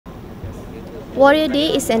Warrior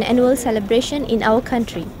Day is an annual celebration in our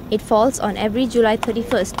country. It falls on every July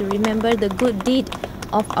 31st to remember the good deed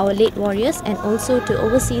of our late warriors and also to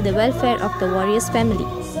oversee the welfare of the warriors' family.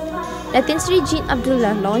 Datin Seri Jeanne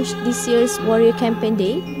Abdullah launched this year's Warrior Campaign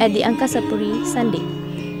Day at the Angkasapuri Sunday.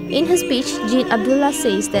 In her speech, Jeanne Abdullah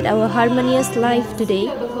says that our harmonious life today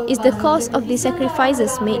is the cause of the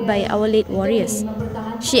sacrifices made by our late warriors.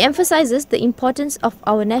 She emphasizes the importance of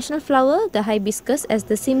our national flower, the hibiscus, as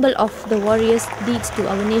the symbol of the warriors' deeds to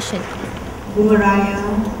our nation. Bunga raya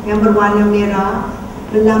yang berwarna merah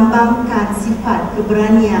melambangkan sifat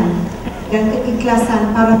keberanian dan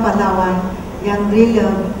keikhlasan para pahlawan yang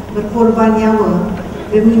rela berkorban nyawa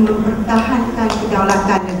demi mempertahankan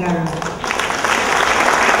kedaulatan negara.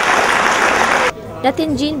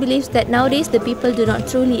 Datin Jeanne believes that nowadays the people do not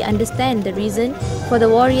truly understand the reason for the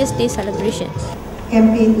Warriors' Day celebration.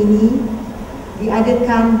 Kempen ini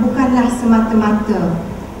diadakan bukanlah semata-mata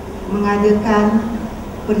mengadakan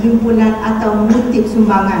perhimpunan atau mengutip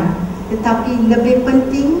sumbangan, tetapi lebih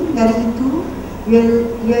penting dari itu,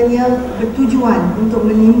 ianya bertujuan untuk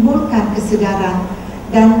menimbulkan kesedaran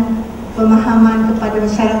dan pemahaman kepada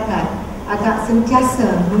masyarakat agar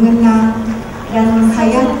sentiasa mengenal dan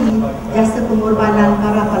menghayati jasa pengorbanan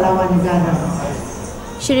para pahlawan negara.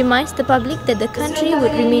 She reminds the public that the country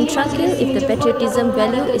would remain tranquil if the patriotism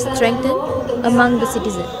value is strengthened among the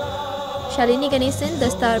citizens. Shalini Ganesan,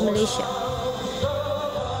 The Star, Malaysia.